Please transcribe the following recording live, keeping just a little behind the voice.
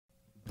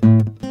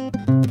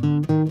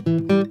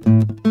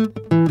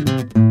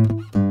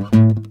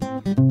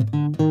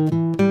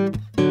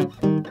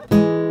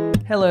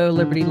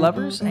liberty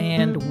lovers,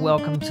 and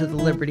welcome to the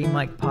Liberty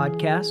Mike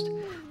podcast,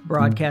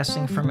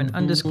 broadcasting from an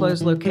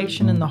undisclosed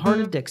location in the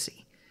heart of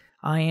Dixie.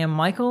 I am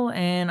Michael,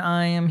 and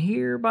I am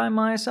here by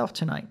myself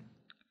tonight.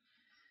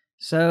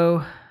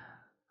 So,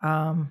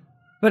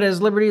 but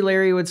as Liberty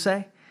Larry would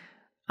say,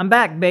 I'm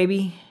back,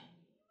 baby.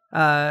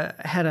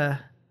 Had a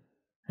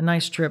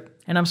nice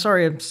trip, and I'm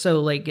sorry I'm so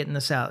late getting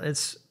this out.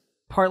 It's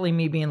partly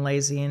me being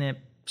lazy, and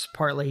it's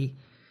partly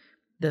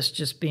this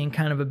just being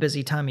kind of a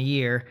busy time of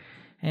year.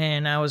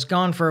 And I was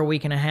gone for a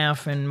week and a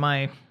half, and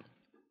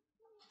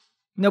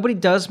nobody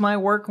does my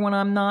work when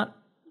I'm not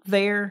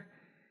there,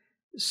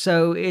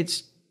 so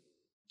it's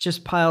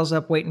just piles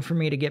up waiting for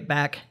me to get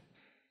back.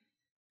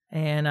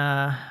 And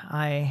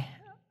I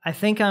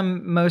think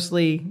I'm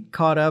mostly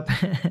caught up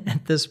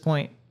at this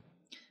point,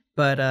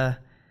 but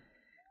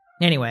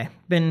anyway,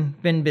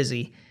 been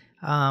busy.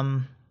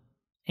 And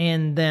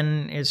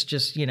then it's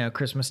just,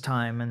 Christmas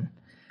time, and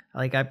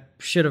I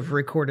should have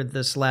recorded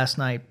this last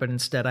night, but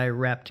instead I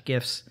wrapped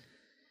gifts.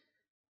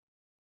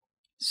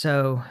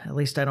 So at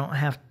least I don't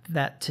have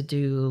that to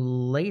do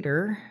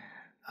later.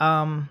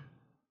 But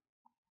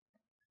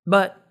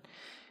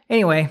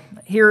anyway,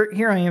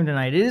 here I am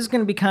tonight. It is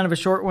going to be kind of a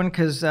short one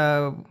because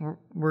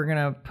we're going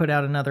to put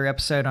out another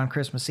episode on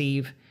Christmas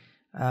Eve.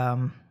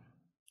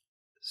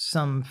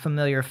 Some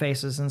familiar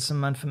faces and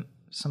some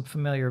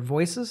familiar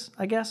voices,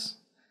 I guess.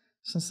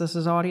 Since this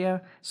is audio,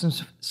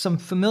 some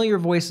familiar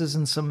voices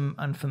and some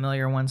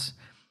unfamiliar ones,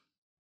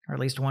 or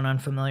at least one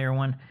unfamiliar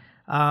one,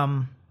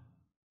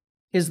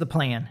 is the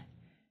plan.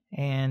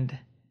 And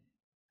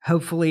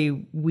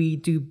hopefully we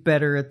do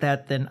better at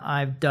that than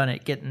I've done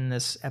at getting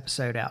this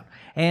episode out.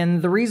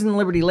 And the reason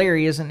Liberty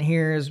Larry isn't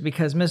here is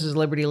because Mrs.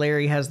 Liberty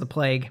Larry has the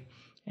plague,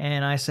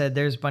 and I said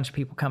there's a bunch of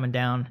people coming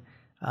down,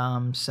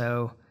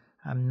 so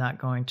I'm not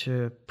going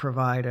to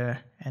provide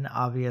an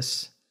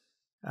obvious...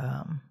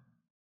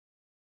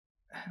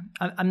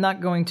 I'm not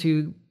going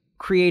to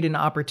create an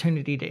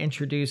opportunity to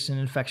introduce an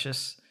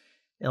infectious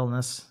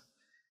illness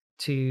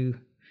to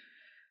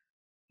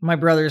my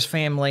brother's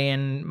family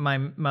and my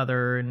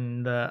mother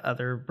and the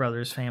other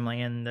brother's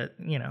family and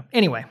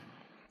anyway.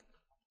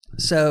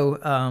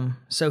 So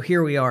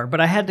here we are, but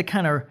I had to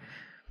kind of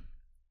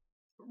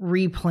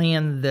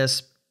replan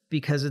this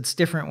because it's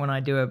different when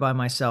I do it by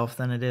myself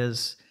than it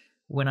is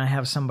when I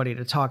have somebody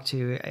to talk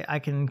to. I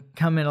can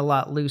come in a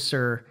lot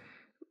looser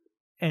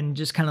and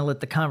just kind of let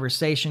the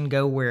conversation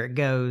go where it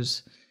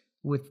goes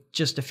with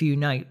just a few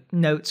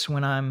notes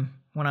when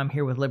I'm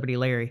here with Liberty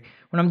Larry.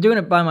 When I'm doing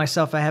it by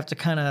myself, I have to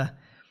kind of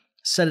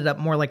set it up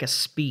more like a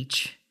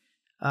speech.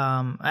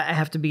 I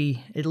have to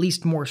be at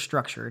least more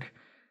structured,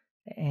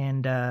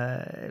 and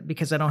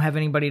because I don't have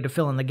anybody to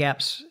fill in the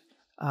gaps,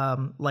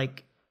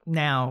 like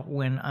now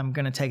when I'm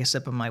going to take a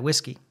sip of my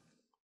whiskey.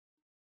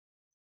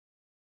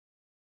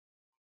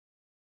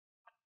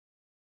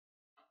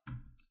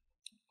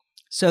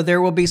 So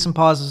there will be some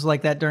pauses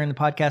like that during the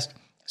podcast.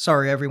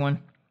 Sorry,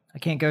 everyone. I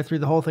can't go through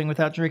the whole thing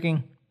without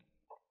drinking.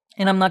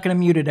 And I'm not going to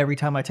mute it every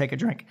time I take a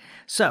drink.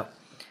 So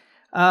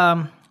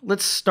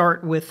let's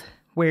start with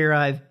where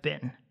I've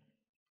been.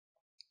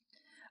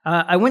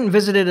 I went and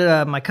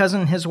visited my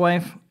cousin and his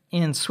wife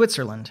in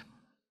Switzerland.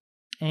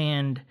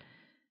 And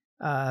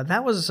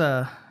that was,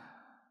 well,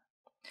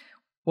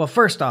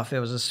 first off, it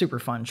was a super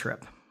fun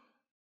trip.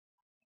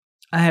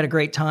 I had a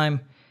great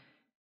time.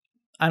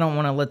 I don't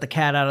want to let the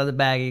cat out of the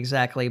bag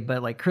exactly,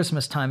 but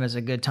Christmas time is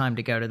a good time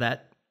to go to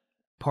that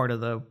part of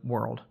the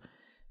world.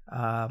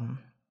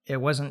 It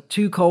wasn't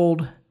too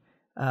cold,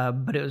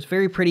 but it was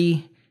very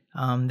pretty.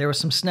 There was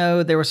some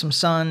snow, there was some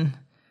sun,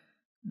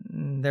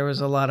 there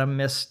was a lot of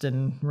mist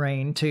and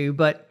rain too,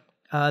 but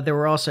there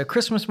were also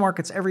Christmas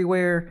markets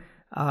everywhere,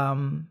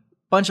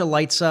 bunch of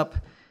lights up.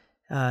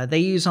 They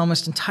use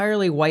almost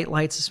entirely white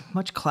lights. It's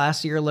much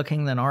classier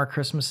looking than our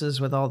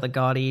Christmases with all the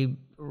gaudy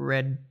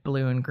red,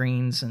 blue, and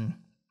greens, and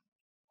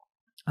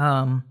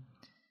I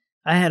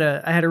had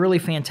a really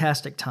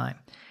fantastic time,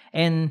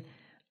 and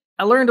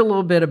I learned a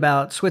little bit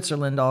about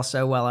Switzerland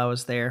also while I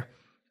was there.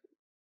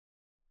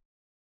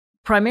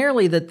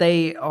 Primarily that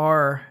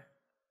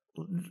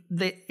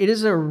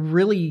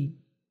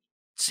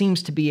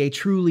seems to be a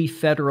truly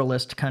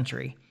federalist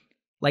country,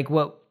 like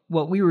what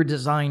we were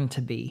designed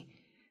to be,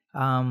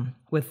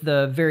 with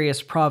the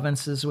various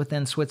provinces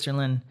within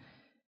Switzerland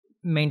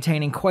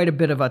maintaining quite a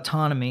bit of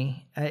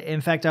autonomy.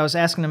 In fact, I was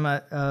asking them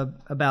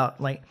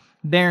about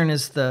Bern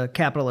is the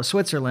capital of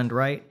Switzerland,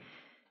 right?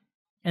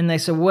 And they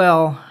said,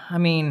 well, I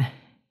mean,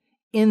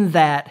 in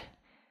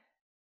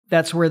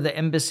that's where the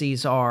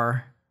embassies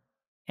are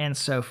and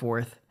so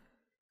forth.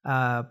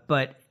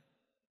 But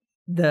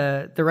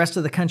the rest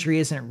of the country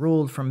isn't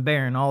ruled from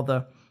Bern. All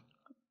the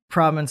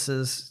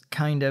provinces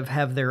kind of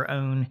have their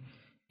own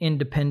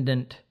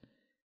independent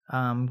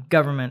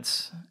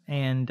governments,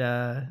 and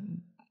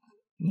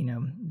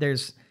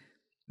there's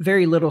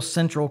very little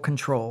central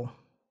control,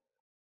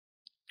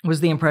 was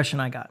the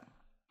impression I got.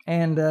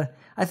 And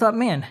I thought,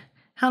 man,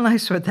 how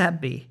nice would that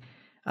be?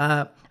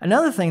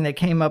 Another thing that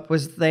came up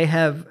was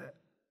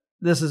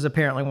this is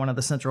apparently one of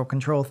the central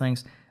control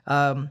things,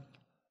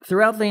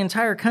 throughout the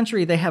entire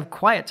country, they have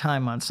quiet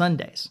time on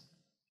Sundays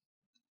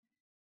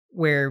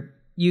where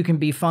you can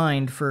be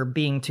fined for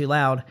being too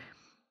loud.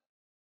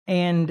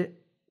 And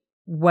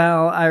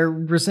while I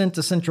resent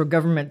the central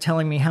government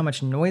telling me how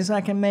much noise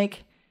I can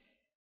make,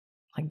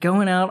 like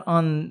going out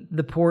on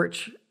the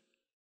porch,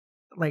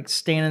 like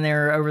standing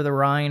there over the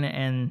Rhine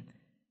and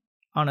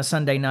on a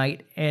Sunday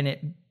night and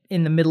it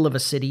in the middle of a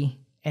city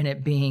and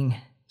it being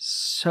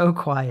so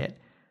quiet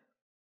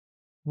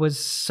was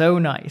so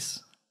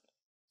nice.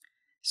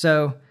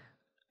 So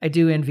I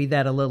do envy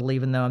that a little,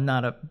 even though I'm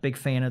not a big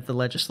fan of the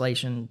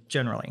legislation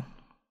generally.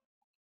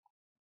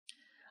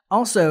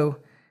 Also,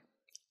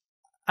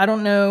 I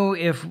don't know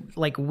if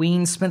like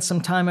Ween spent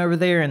some time over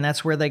there and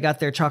that's where they got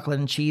their Chocolate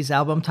and Cheese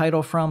album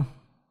title from,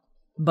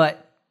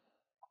 but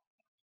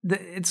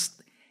that's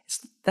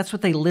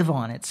what they live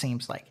on, it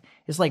seems like.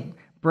 It's like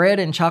bread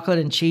and chocolate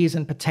and cheese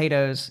and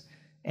potatoes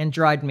and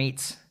dried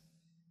meats.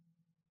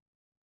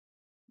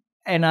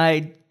 And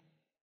I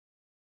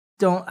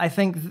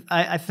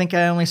think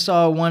I only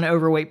saw one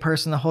overweight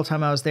person the whole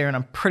time I was there, and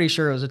I'm pretty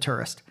sure it was a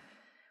tourist.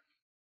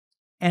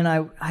 And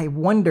I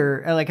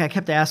wonder, like I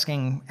kept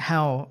asking,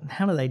 how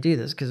do they do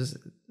this? Because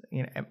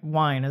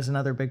wine is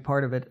another big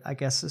part of it, I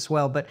guess, as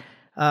well. But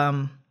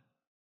and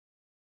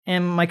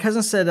my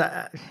cousin said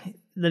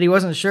that he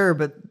wasn't sure,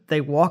 but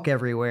they walk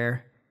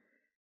everywhere.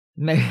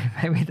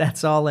 Maybe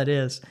that's all it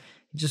is.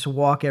 You just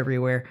walk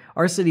everywhere.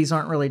 Our cities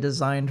aren't really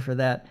designed for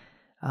that.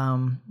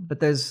 But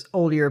those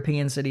old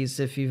European cities,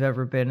 if you've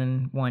ever been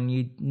in one,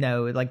 you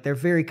know, like they're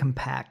very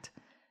compact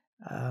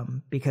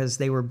because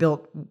they were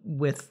built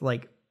with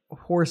like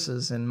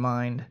horses in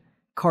mind,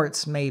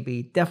 carts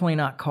maybe, definitely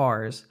not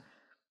cars.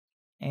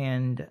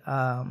 And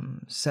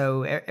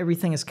so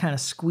everything is kind of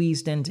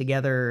squeezed in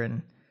together,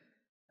 and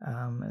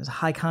there's a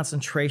high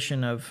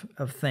concentration of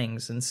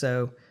things. And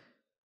so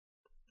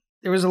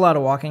there was a lot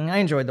of walking. I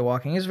enjoyed the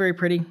walking. It was very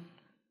pretty.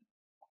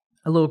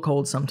 A little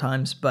cold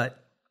sometimes, but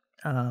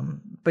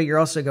you're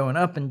also going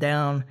up and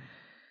down.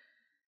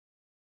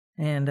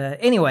 And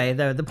anyway,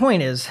 the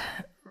point is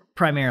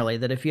primarily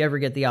that if you ever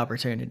get the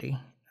opportunity,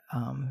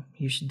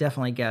 you should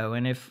definitely go.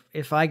 And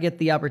if I get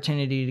the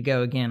opportunity to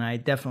go again, I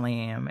definitely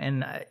am.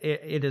 And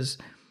it is,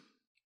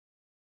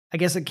 I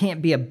guess it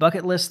can't be a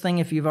bucket list thing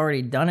if you've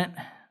already done it.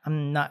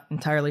 I'm not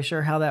entirely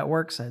sure how that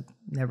works. I've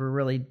never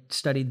really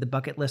studied the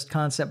bucket list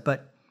concept,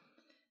 but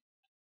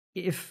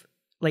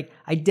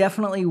I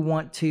definitely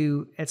want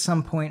to, at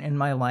some point in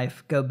my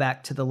life, go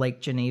back to the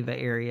Lake Geneva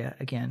area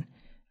again.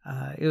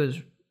 It was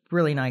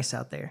really nice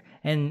out there.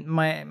 And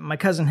my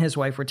cousin and his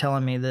wife were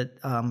telling me that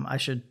I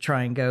should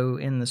try and go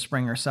in the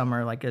spring or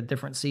summer. Like a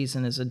different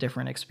season is a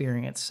different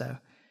experience. So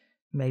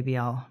maybe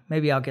I'll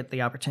get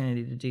the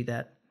opportunity to do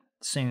that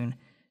soon.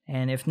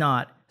 And if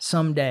not,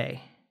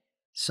 someday,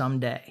 I'm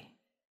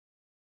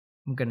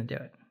going to do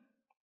it.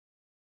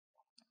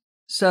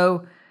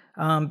 So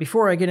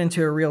before I get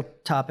into a real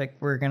topic,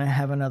 we're going to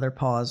have another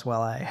pause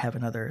while I have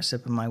another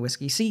sip of my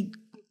whiskey. See,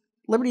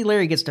 Liberty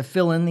Larry gets to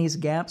fill in these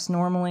gaps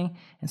normally,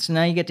 and so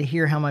now you get to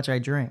hear how much I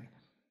drink.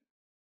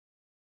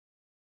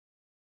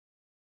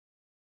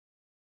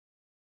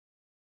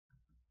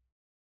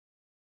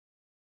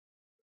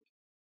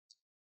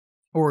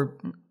 Or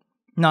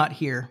not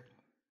here,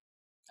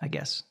 I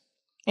guess.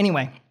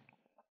 Anyway,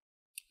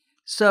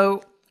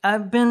 so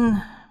I've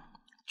been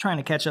trying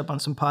to catch up on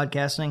some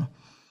podcasting.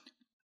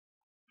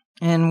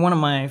 And one of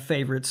my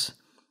favorites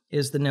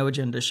is the No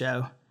Agenda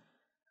Show.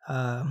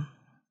 And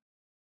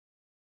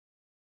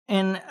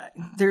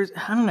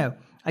I don't know,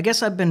 I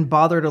guess I've been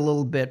bothered a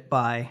little bit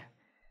by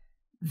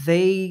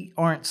they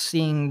aren't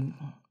seeing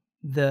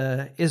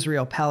the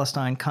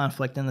Israel-Palestine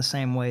conflict in the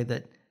same way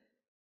that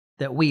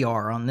we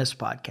are on this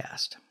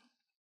podcast.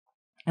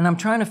 And I'm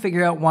trying to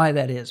figure out why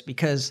that is,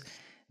 because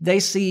they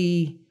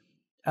see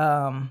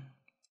an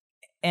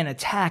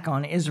attack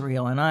on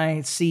Israel, and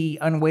I see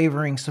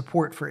unwavering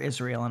support for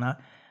Israel, and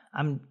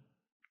I'm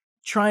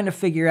trying to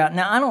figure out.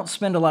 Now, I don't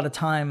spend a lot of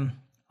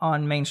time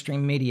on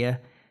mainstream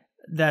media.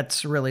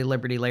 That's really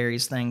Liberty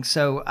Larry's thing.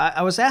 So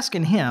I was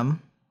asking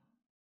him,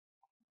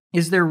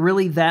 is there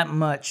really that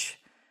much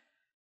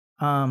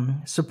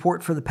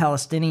support for the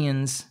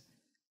Palestinians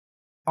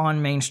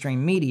on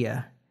mainstream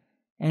media?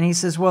 And he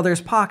says, well,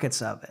 there's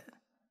pockets of it.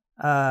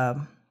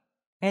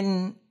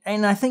 And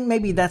I think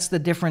maybe that's the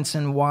difference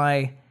in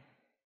why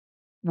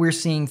we're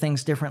seeing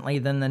things differently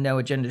than the No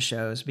Agenda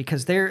shows,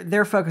 because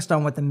they're focused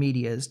on what the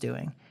media is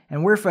doing,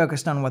 and we're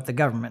focused on what the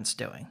government's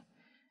doing.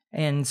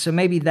 And so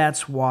maybe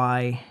that's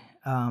why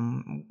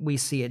we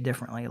see it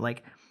differently.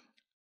 Like,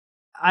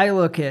 I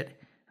look at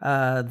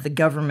the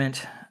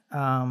government.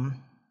 So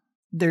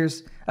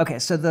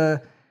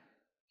the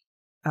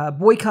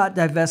boycott,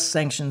 divest,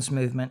 sanctions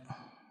movement.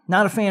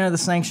 Not a fan of the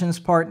sanctions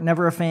part.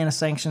 Never a fan of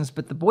sanctions,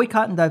 but the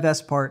boycott and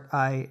divest part,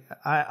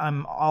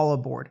 I'm all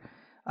aboard.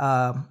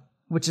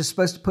 Which is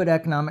supposed to put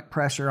economic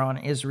pressure on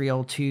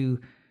Israel to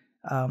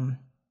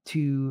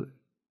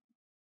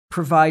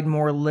provide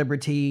more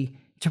liberty,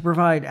 to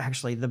provide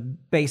actually the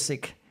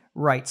basic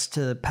rights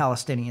to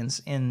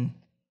Palestinians in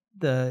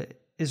the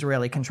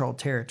Israeli-controlled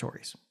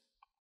territories.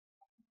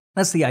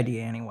 That's the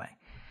idea anyway.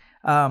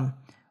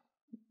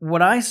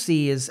 What I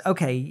see is,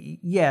 okay,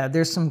 yeah,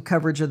 there's some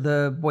coverage of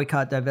the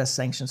boycott, divest,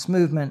 sanctions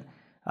movement.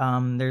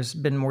 There's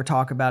been more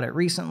talk about it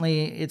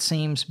recently, it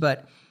seems,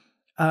 but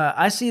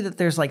I see that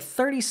there's like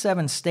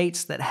 37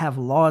 states that have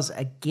laws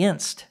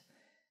against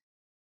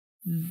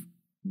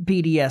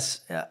BDS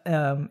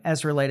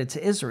as related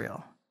to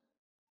Israel.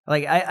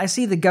 Like I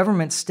see the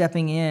government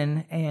stepping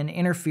in and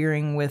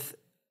interfering with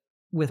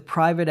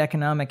private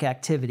economic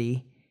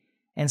activity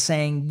and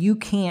saying you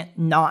can't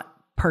not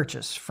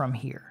purchase from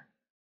here.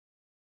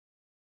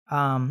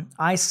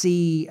 I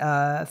see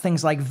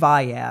things like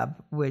VIAB,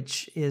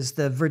 which is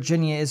the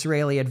Virginia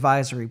Israeli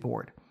Advisory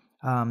Board.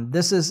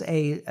 This is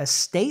a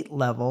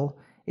state-level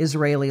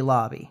Israeli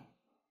lobby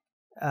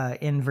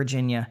in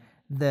Virginia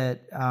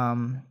that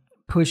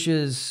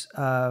pushes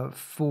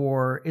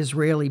for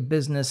Israeli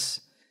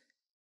business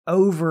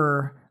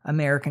over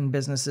American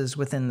businesses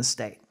within the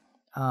state.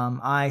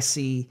 I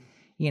see,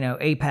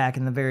 AIPAC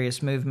and the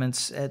various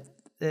movements at,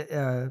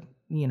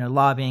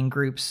 lobbying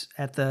groups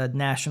at the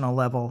national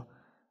level,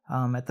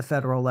 at the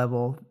federal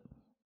level.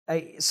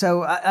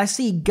 So I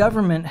see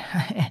government,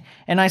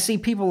 and I see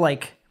people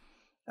like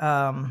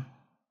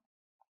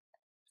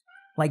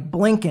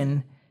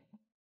Blinken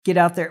get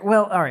out there.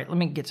 Well, all right, let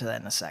me get to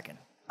that in a second.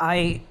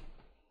 I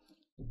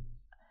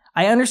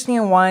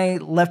understand why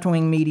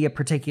left-wing media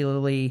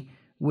particularly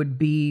would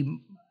be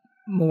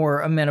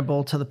more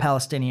amenable to the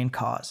Palestinian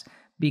cause,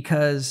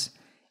 because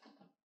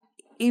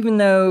even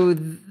though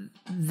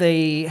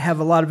they have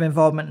a lot of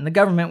involvement in the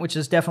government, which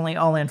is definitely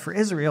all in for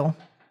Israel,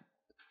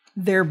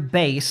 their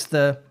base,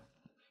 the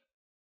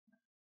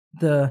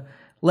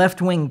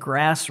left-wing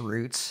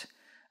grassroots,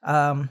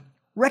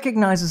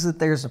 recognizes that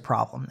there's a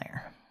problem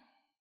there.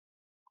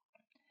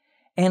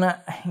 And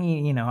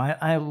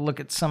I look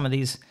at some of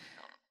these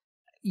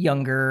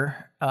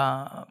younger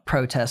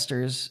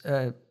protesters,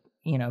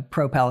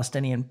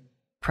 pro-Palestinian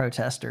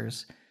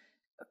protesters,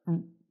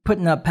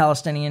 putting up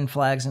Palestinian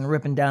flags and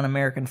ripping down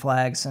American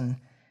flags, and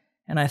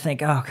I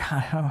think, oh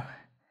God,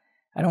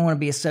 I don't want to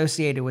be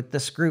associated with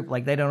this group.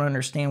 Like, they don't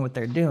understand what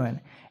they're doing.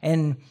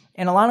 And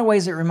in a lot of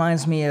ways, it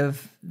reminds me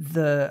of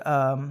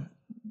the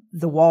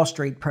Wall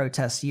Street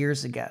protests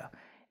years ago.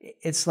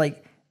 It's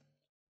like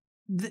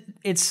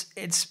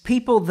it's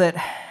people that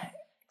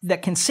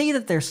can see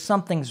that there's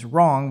something's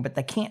wrong, but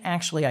they can't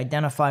actually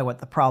identify what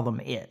the problem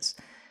is.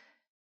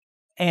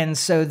 And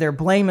so they're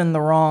blaming the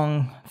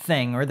wrong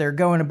thing, or they're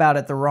going about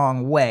it the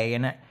wrong way.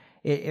 And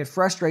it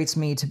frustrates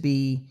me to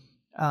be,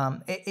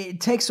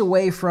 it takes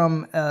away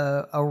from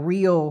a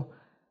real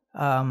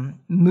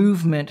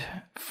movement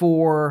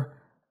for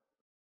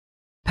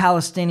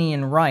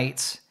Palestinian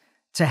rights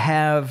to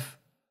have,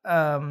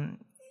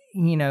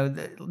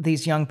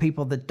 these young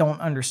people that don't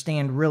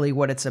understand really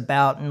what it's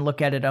about and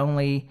look at it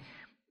only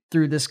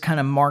through this kind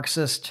of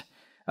Marxist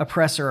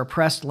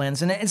oppressor-oppressed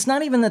lens. And it's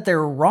not even that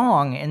they're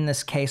wrong in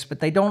this case, but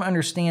they don't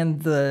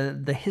understand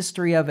the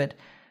history of it,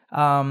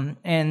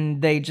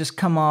 and they just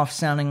come off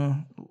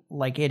sounding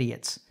like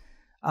idiots.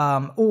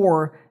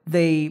 Or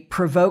they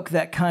provoke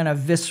that kind of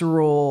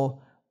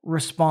visceral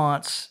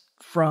response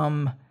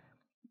from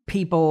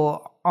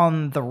people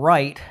on the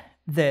right,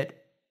 that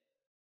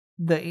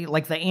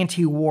the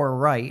anti-war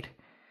right,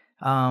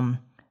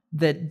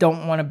 that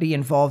don't want to be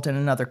involved in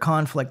another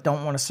conflict,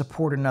 don't want to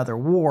support another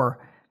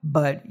war.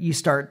 But you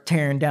start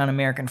tearing down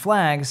American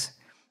flags,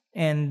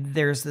 and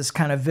there's this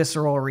kind of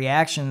visceral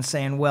reaction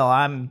saying, well,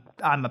 I'm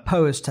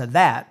opposed to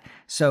that,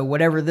 so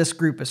whatever this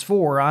group is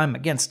for, I'm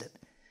against it.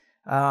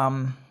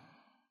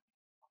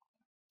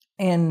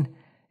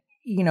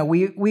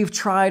 We've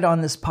tried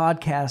on this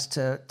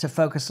podcast to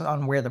focus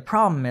on where the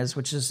problem is,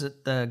 which is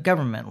at the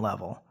government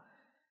level.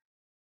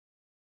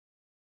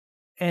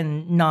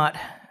 And not,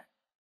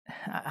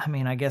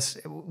 I guess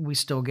we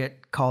still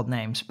get called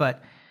names,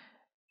 but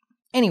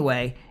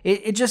anyway,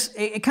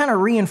 it kind of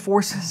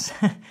reinforces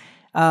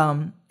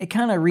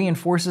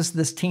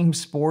this team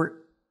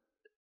sport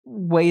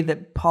way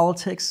that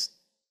politics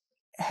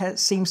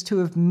seems to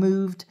have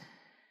moved,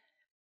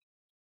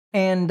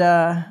 and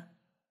I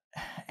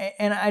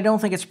don't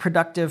think it's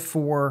productive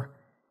for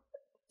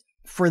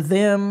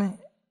them,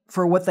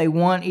 for what they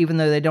want, even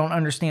though they don't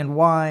understand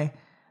why,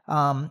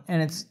 and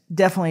it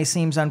definitely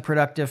seems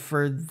unproductive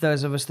for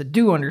those of us that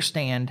do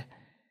understand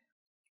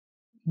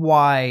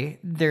why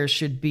there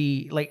should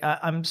be,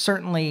 I'm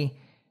certainly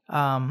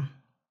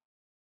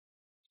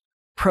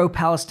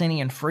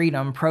pro-Palestinian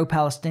freedom,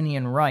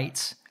 pro-Palestinian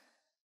rights.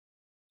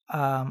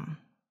 But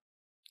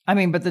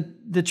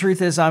the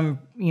truth is I'm,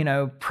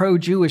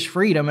 pro-Jewish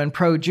freedom and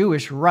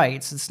pro-Jewish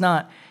rights. It's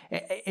not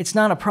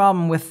a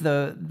problem with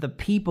the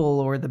people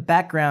or the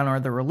background or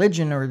the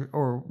religion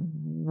or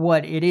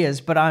what it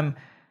is, but I'm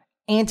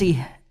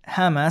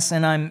anti-Hamas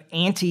and I'm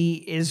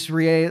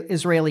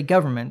anti-Israeli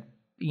government,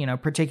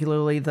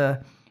 particularly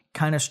the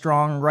kind of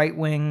strong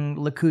right-wing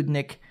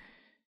Likudnik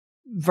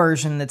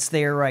version that's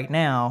there right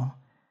now.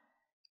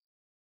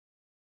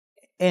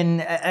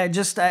 And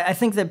I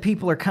think that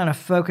people are kind of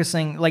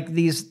focusing, like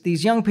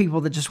these young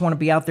people that just want to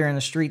be out there in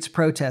the streets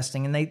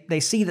protesting, and they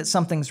see that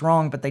something's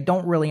wrong, but they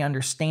don't really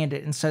understand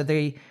it, and so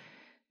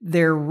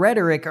their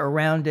rhetoric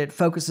around it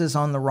focuses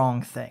on the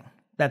wrong thing.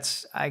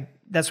 That's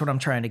what I'm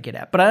trying to get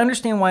at. But I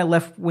understand why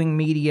left-wing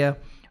media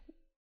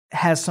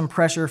has some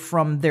pressure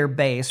from their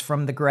base,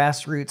 from the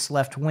grassroots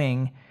left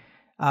wing,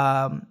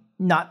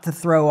 not to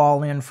throw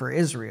all in for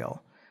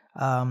Israel.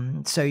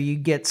 So you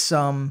get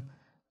some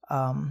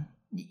kind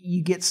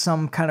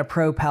of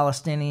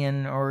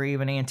pro-Palestinian or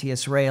even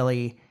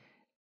anti-Israeli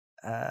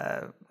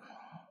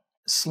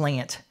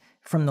slant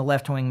from the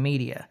left-wing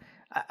media.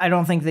 I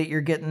don't think that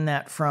you're getting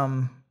that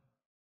from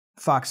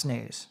Fox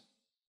News.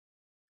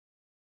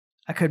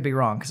 I could be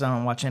wrong because I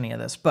don't watch any of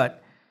this,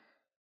 but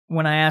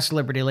when I asked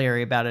Liberty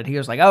Larry about it, he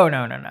was like, oh,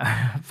 no.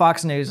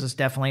 Fox News is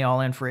definitely all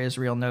in for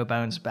Israel, no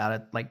bones about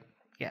it. Like,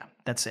 yeah,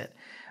 that's it.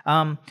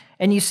 And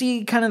you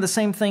see kind of the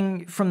same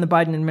thing from the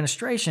Biden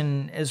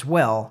administration as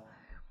well,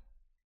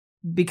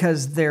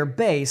 because their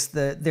base,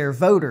 their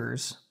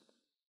voters,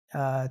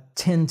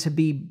 tend to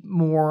be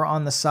more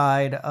on the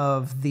side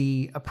of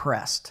the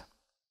oppressed.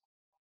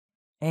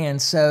 And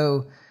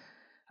so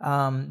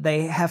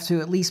they have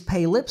to at least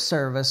pay lip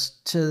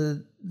service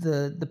to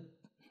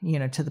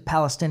to the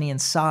Palestinian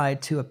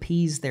side to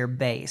appease their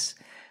base.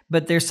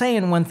 But they're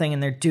saying one thing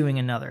and they're doing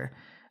another.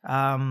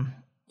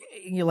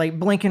 Like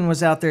Blinken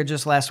was out there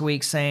just last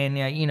week saying,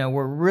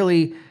 we're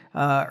really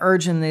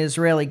urging the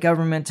Israeli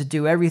government to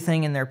do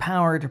everything in their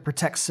power to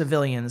protect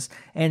civilians.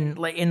 And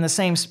in the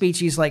same speech,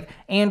 he's like,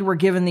 and we're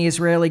giving the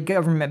Israeli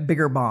government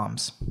bigger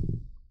bombs.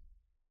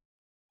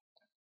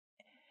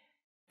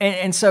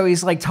 And so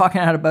he's like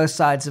talking out of both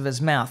sides of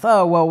his mouth.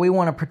 Oh, well, we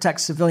want to protect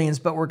civilians,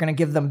 but we're going to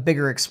give them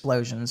bigger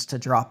explosions to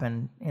drop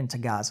into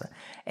Gaza.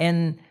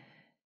 And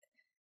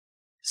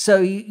so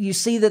you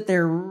see that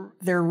their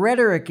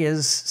rhetoric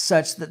is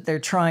such that they're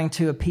trying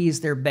to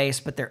appease their base,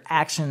 but their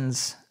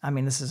actions, I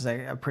mean, this is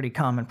a pretty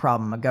common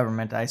problem of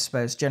government, I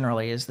suppose,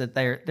 generally, is that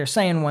they're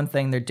saying one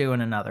thing, they're doing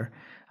another.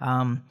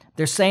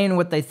 They're saying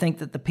what they think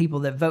that the people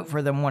that vote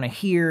for them want to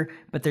hear,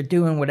 but they're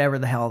doing whatever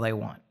the hell they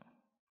want.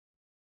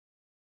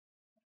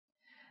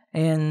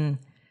 And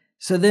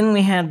so then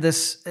we had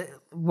this,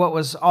 what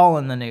was all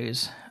in the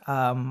news,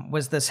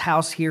 was this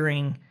House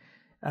hearing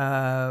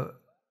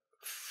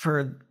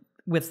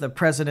with the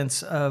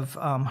presidents of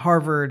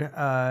Harvard,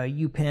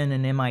 UPenn,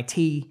 and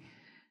MIT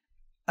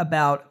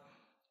about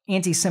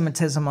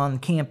anti-Semitism on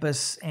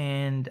campus,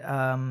 and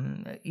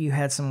you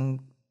had some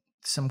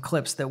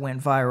clips that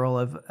went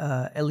viral of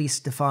Elise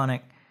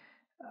Stefanik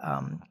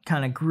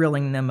kind of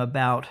grilling them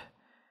about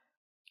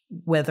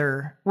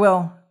whether,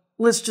 well,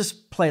 let's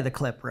just play the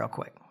clip real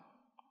quick.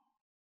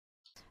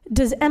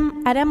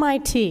 At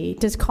MIT,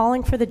 does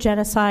calling for the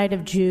genocide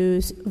of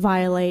Jews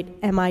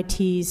violate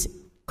MIT's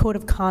code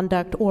of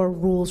conduct or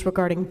rules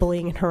regarding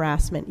bullying and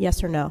harassment?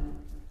 Yes or no?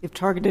 If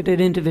targeted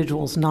at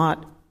individuals,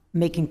 not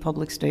making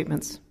public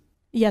statements.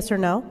 Yes or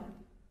no?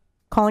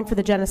 Calling for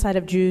the genocide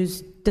of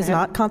Jews does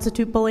not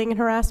constitute bullying and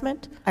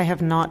harassment? I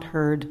have not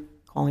heard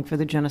calling for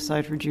the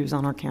genocide for Jews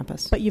on our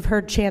campus. But you've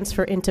heard chants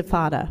for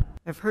intifada.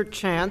 I've heard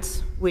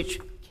chants, which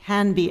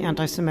can be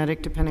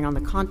anti-Semitic depending on the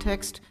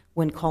context,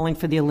 when calling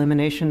for the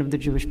elimination of the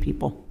Jewish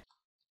people.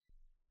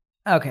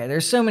 Okay,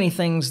 there's so many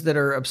things that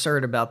are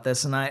absurd about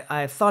this, and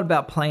I thought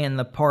about playing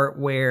the part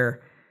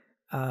where,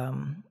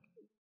 I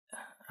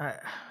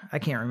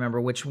can't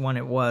remember which one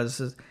it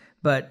was,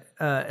 but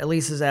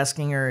Elise is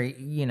asking her,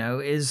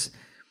 is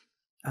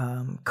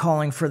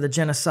calling for the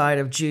genocide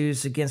of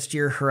Jews against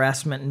your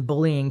harassment and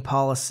bullying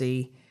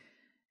policy,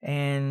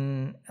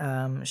 and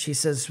she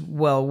says,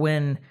 well,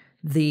 when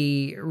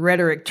the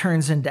rhetoric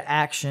turns into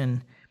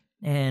action,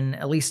 and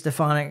Elise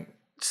Stefanik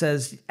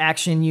says,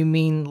 action, you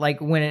mean like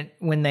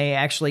when they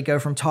actually go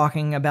from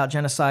talking about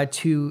genocide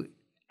to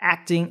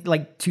acting,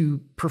 like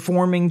to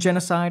performing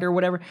genocide or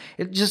whatever.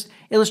 It just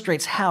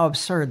illustrates how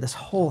absurd this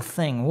whole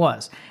thing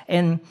was.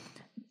 And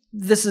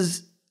this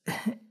is,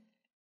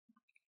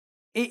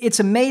 it's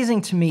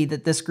amazing to me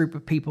that this group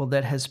of people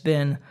that has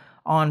been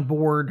on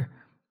board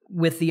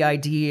with the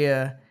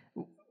idea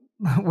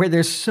where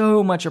there's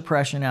so much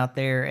oppression out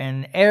there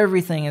and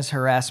everything is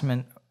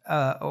harassment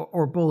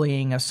or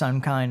bullying of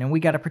some kind, and we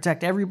got to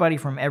protect everybody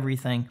from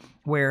everything,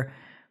 where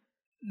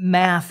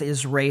math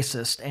is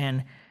racist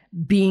and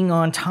being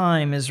on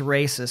time is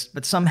racist,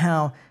 but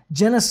somehow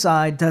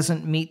genocide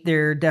doesn't meet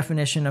their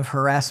definition of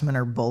harassment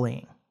or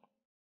bullying.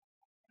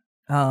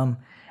 And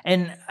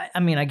I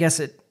mean, I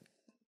guess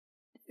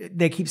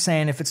they keep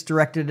saying if it's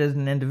directed at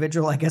an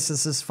individual, I guess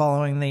this is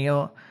following the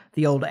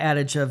old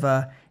adage of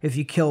if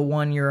you kill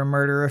one, you're a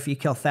murderer. If you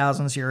kill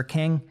thousands, you're a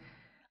king.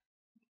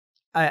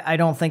 I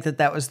don't think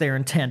that was their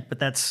intent, but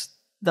that's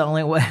the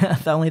only way,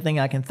 the only thing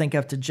I can think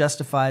of to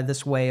justify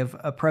this way of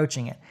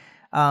approaching it.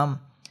 But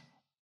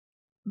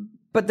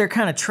they're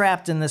kind of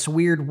trapped in this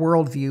weird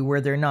worldview where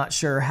they're not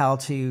sure how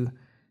to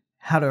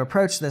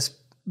approach this.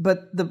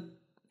 But the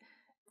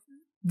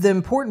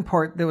important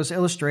part that was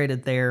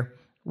illustrated there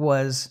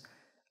was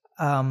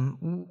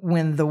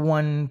when the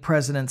one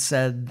president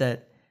said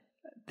that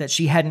that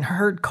she hadn't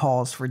heard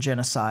calls for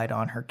genocide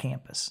on her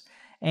campus.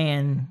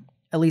 And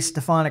Elise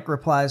Stefanik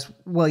replies,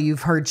 well,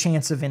 you've heard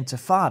chants of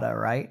intifada,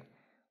 right?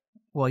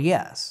 Well,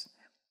 yes.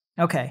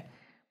 Okay.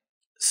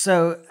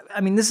 So,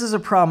 I mean, this is a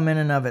problem in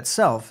and of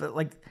itself.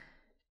 Like,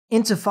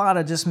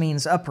 intifada just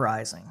means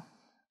uprising.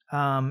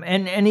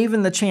 And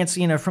even the chants,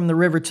 from the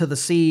river to the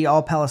sea,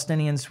 all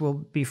Palestinians will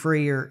be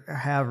free, or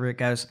however it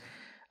goes.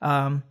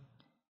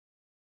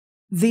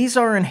 These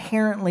are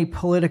inherently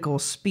political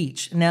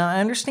speech. Now, I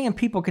understand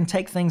people can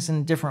take things in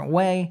a different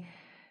way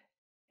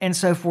and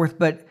so forth,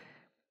 but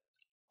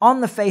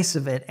on the face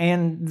of it,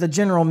 and the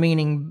general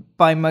meaning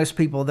by most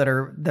people that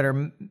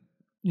are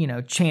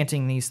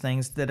chanting these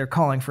things, that are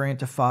calling for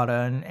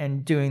intifada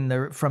and doing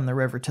the from the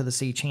river to the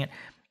sea chant,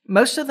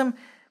 most of them,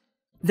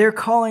 they're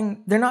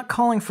not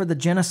calling for the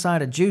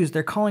genocide of Jews,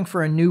 they're calling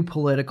for a new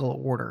political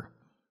order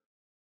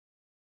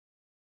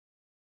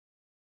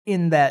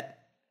in that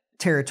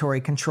territory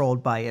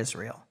controlled by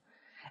Israel.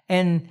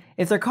 And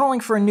if they're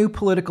calling for a new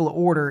political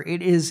order,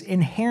 it is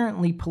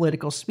inherently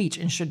political speech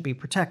and should be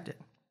protected.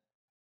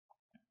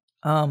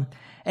 And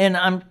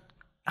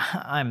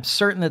I'm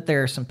certain that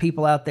there are some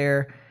people out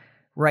there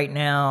right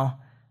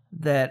now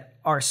that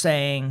are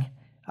saying,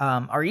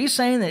 are you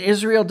saying that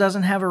Israel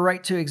doesn't have a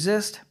right to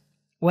exist?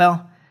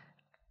 Well,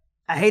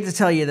 I hate to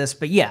tell you this,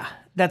 but yeah,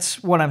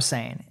 that's what I'm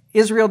saying.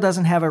 Israel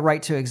doesn't have a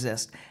right to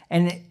exist.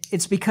 And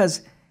it's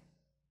because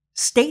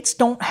states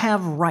don't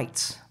have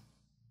rights.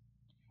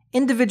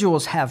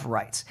 Individuals have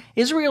rights.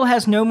 Israel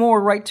has no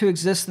more right to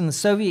exist than the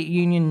Soviet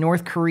Union,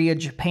 North Korea,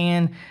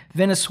 Japan,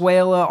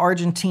 Venezuela,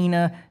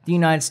 Argentina, the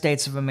United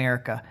States of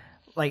America.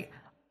 Like,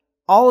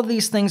 all of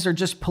these things are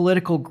just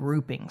political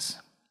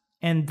groupings,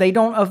 and they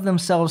don't of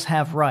themselves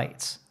have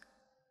rights.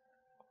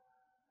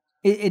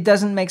 It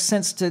doesn't make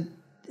sense to...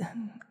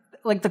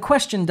 Like, the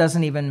question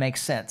doesn't even make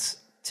sense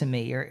to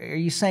me. Are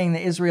you saying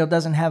that Israel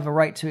doesn't have a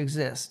right to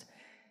exist?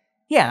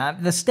 Yeah,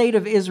 the state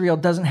of Israel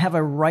doesn't have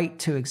a right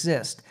to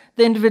exist.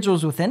 The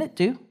individuals within it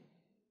do.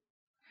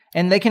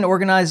 And they can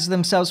organize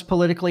themselves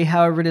politically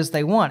however it is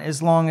they want,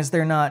 as long as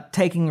they're not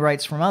taking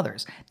rights from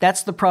others.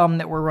 That's the problem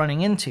that we're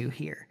running into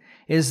here,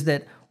 is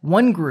that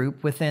one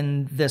group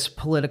within this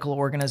political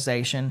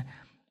organization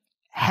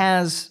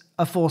has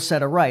a full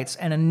set of rights,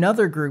 and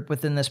another group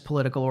within this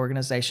political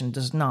organization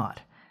does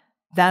not.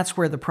 That's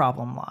where the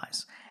problem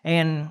lies.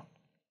 And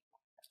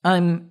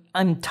I'm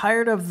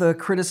tired of the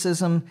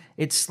criticism.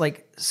 It's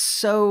like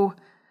so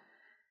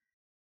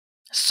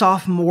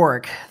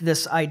sophomoric,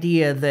 this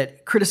idea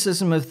that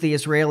criticism of the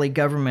Israeli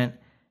government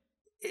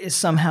is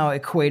somehow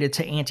equated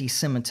to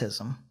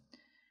anti-Semitism.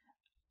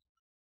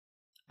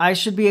 I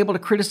should be able to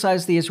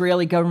criticize the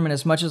Israeli government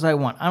as much as I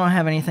want. I don't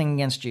have anything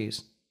against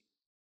Jews.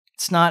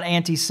 It's not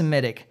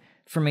anti-Semitic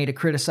for me to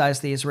criticize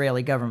the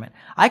Israeli government.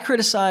 I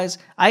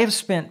have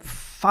spent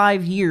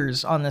 5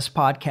 years on this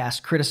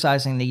podcast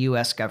criticizing the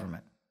U.S.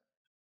 government,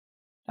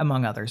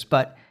 among others.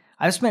 But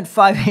I've spent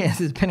 5 years,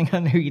 depending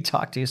on who you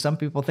talk to, some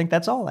people think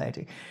that's all I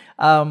do.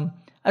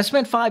 I've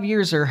spent 5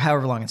 years, or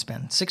however long it's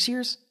been, 6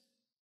 years,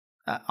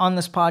 on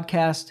this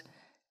podcast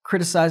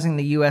criticizing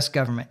the U.S.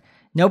 government.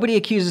 Nobody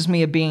accuses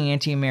me of being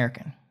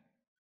anti-American.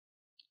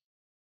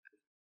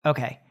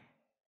 Okay.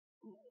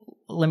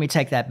 Let me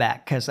take that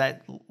back, because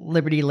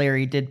Liberty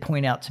Larry did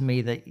point out to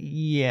me that,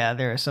 yeah,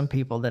 there are some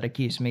people that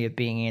accuse me of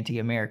being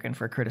anti-American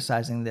for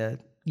criticizing the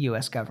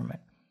U.S. government.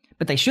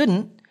 But they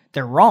shouldn't.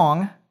 They're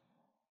wrong.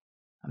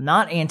 I'm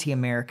not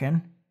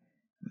anti-American.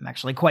 I'm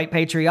actually quite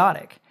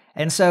patriotic.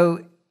 And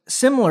so,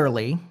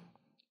 similarly,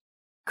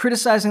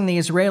 criticizing the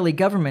Israeli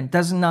government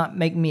does not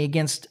make me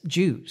against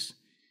Jews.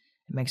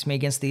 It makes me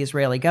against the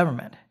Israeli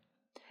government.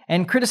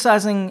 And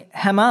criticizing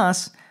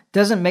Hamas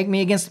doesn't make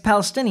me against the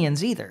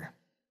Palestinians either.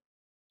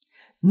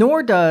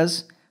 Nor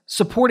does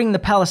supporting the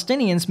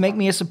Palestinians make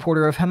me a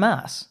supporter of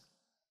Hamas.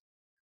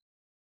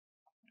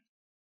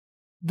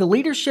 The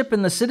leadership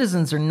and the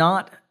citizens are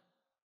not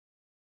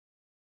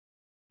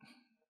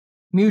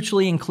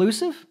mutually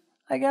inclusive,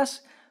 I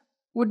guess,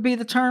 would be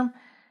the term.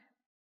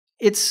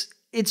 It's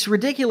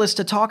ridiculous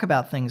to talk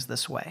about things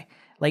this way.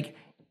 Like,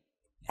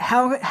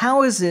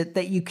 how is it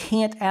that you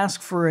can't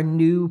ask for a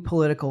new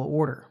political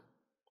order?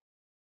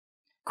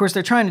 Of course,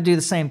 they're trying to do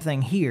the same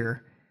thing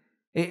here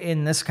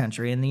in this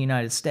country, in the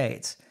United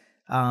States.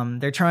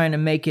 They're trying to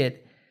make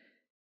it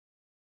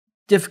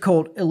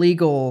difficult,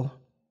 illegal,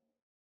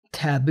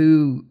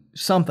 taboo,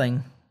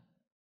 something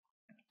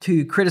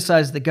to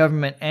criticize the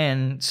government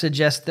and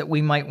suggest that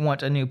we might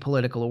want a new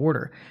political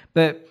order.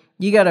 But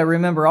you got to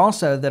remember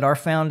also that our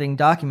founding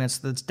documents,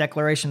 the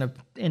Declaration of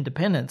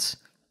Independence,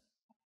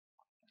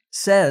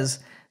 says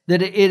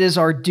that it is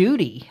our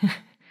duty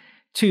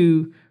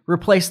to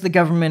replace the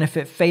government if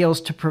it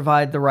fails to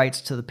provide the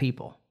rights to the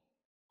people.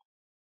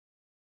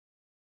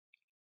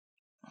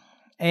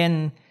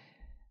 And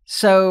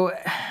so,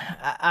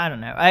 I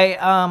don't know.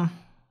 I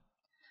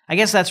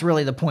guess that's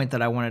really the point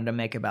that I wanted to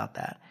make about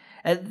that.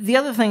 The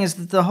other thing is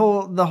that the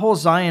whole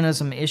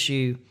Zionism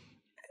issue,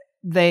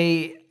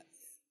 they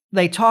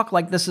talk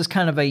like this is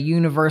kind of a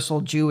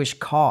universal Jewish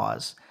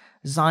cause,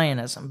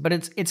 Zionism, but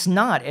it's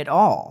not at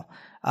all.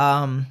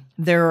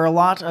 There are a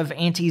lot of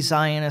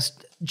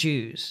anti-Zionist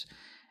Jews.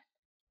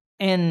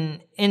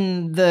 And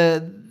in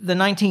the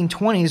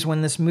 1920s,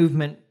 when this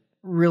movement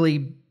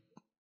really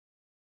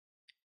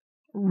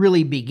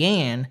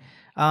began,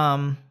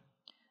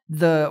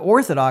 the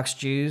Orthodox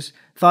Jews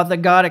thought that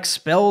God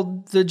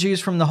expelled the Jews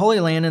from the Holy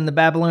Land in the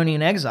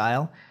Babylonian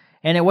exile,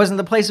 and it wasn't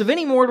the place of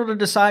any mortal to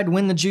decide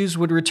when the Jews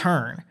would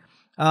return.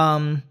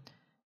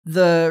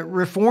 The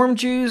Reform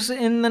Jews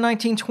in the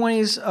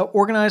 1920s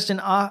organized in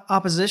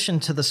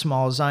opposition to the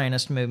small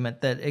Zionist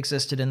movement that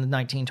existed in the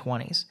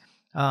 1920s.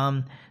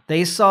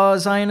 They saw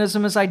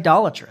Zionism as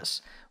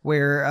idolatrous,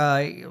 where,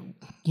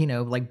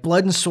 like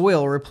blood and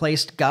soil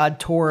replaced God,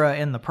 Torah,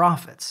 and the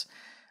prophets.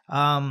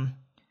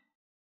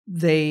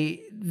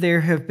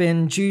 There have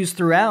been Jews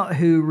throughout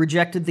who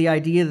rejected the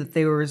idea that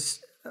they were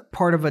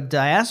part of a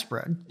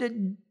diaspora.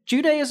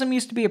 Judaism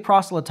used to be a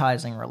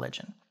proselytizing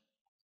religion.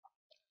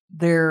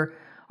 There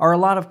are a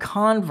lot of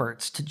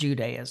converts to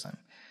Judaism.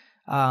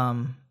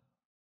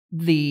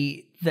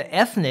 The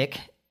ethnic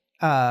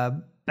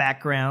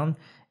background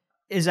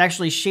is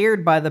actually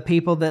shared by the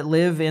people that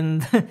lived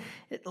in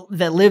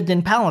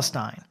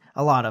Palestine.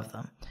 A lot of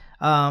them.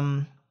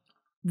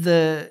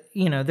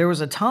 There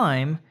was a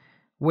time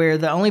where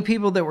the only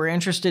people that were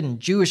interested in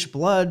Jewish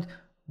blood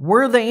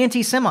were the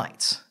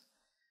anti-Semites.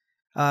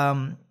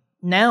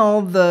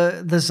 Now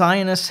the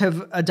Zionists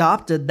have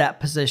adopted that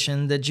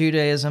position that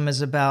Judaism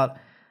is about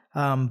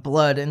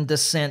blood and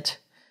descent,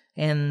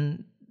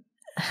 and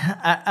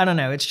I don't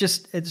know.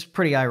 It's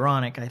pretty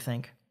ironic, I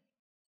think,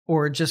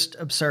 or just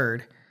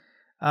absurd.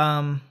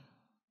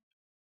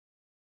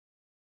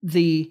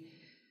 They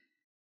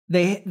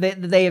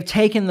have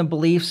taken the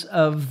beliefs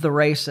of the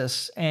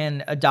racists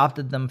and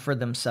adopted them for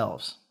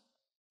themselves,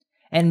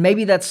 and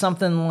maybe that's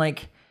something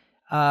like,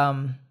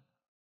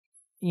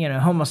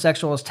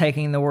 homosexuals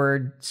taking the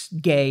words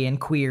gay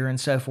and queer and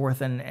so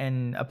forth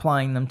and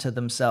applying them to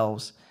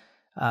themselves,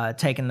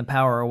 taking the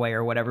power away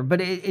or whatever.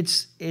 But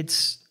it's.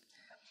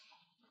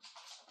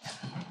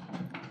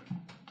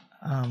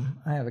 I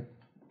have a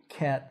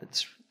cat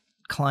that's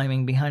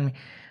climbing behind me.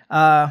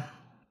 I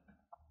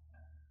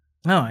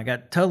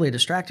got totally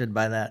distracted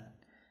by that.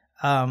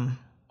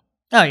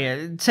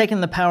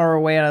 Taking the power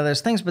away out of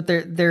those things, but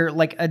they're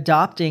like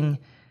adopting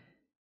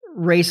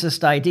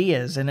racist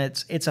ideas, and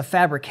it's a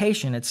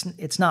fabrication.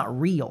 It's not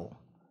real.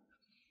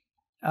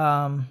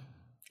 And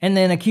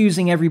then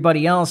accusing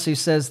everybody else who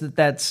says that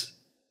that's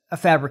a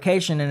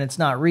fabrication and it's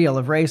not real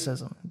of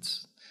racism.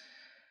 It's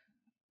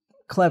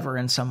clever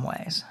in some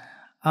ways.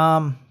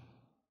 I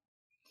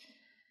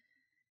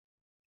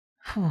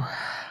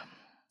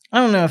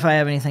don't know if I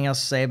have anything else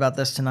to say about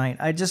this tonight.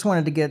 I just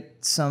wanted to get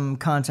some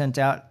content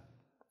out.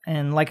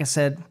 And like I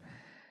said,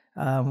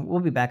 we'll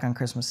be back on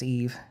Christmas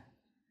Eve.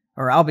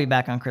 Or I'll be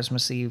back on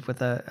Christmas Eve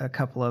with a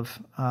couple of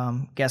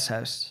guest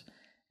hosts.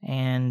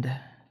 And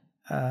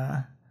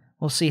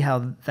we'll see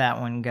how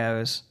that one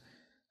goes.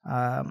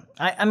 I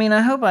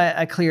hope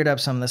I cleared up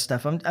some of this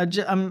stuff. I'm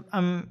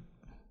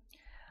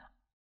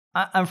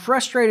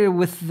frustrated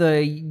with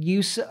the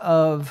use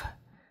of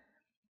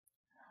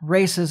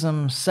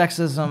racism,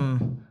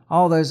 sexism,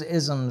 all those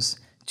isms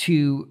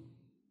to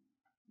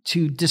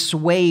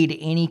dissuade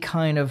any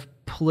kind of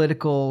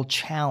political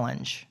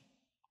challenge.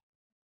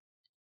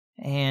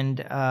 And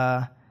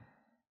I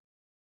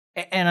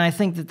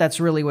think that that's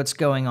really what's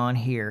going on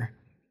here.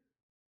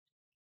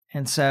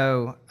 And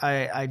so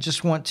I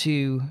just want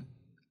to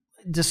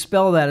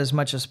dispel that as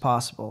much as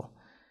possible.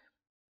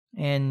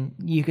 And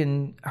you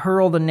can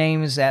hurl the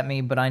names at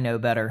me, but I know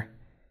better.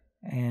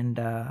 And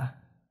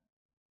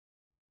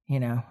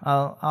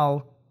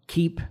I'll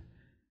keep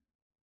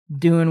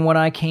doing what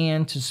I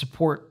can to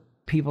support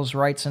people's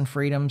rights and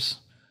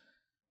freedoms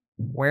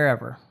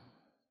wherever.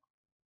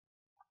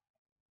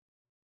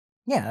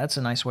 Yeah, that's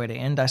a nice way to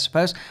end, I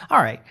suppose.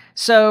 All right.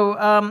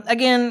 So,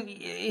 again,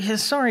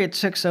 sorry it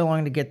took so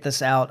long to get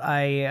this out.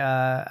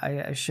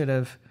 I should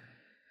have...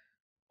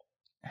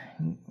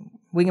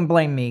 We can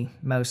blame me,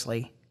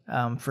 mostly,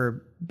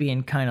 for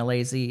being kind of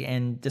lazy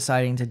and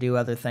deciding to do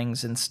other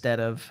things instead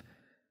of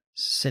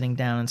sitting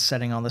down and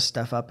setting all this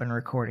stuff up and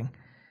recording.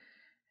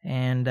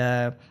 And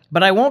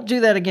but I won't do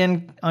that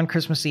again on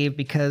Christmas Eve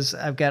because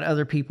I've got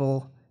other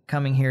people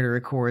coming here to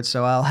record,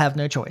 so I'll have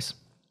no choice.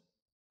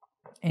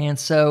 And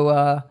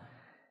so,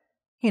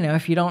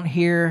 if you don't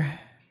hear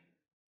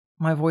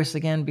my voice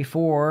again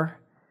before,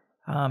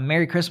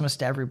 Merry Christmas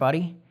to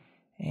everybody.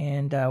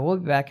 And we'll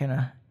be back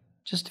in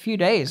just a few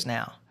days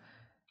now.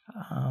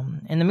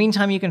 In the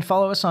meantime, you can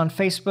follow us on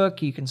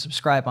Facebook. You can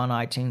subscribe on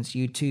iTunes,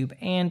 YouTube,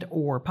 and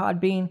or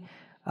Podbean.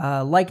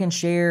 Like and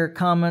share,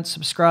 comment,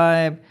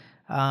 subscribe,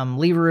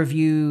 leave a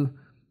review.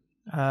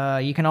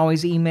 You can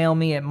always email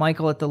me at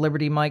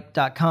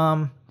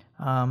michael@thelibertymike.com.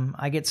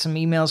 I get some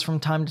emails from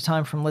time to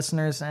time from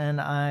listeners, and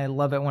I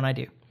love it when I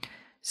do.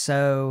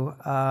 So,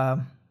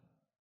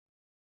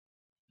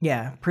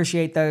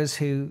 appreciate those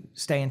who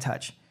stay in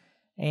touch.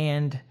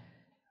 And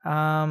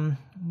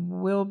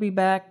We'll be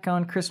back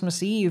on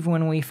Christmas Eve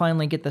when we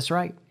finally get this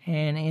right.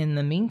 And in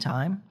the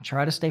meantime,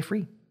 try to stay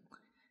free.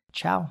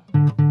 Ciao.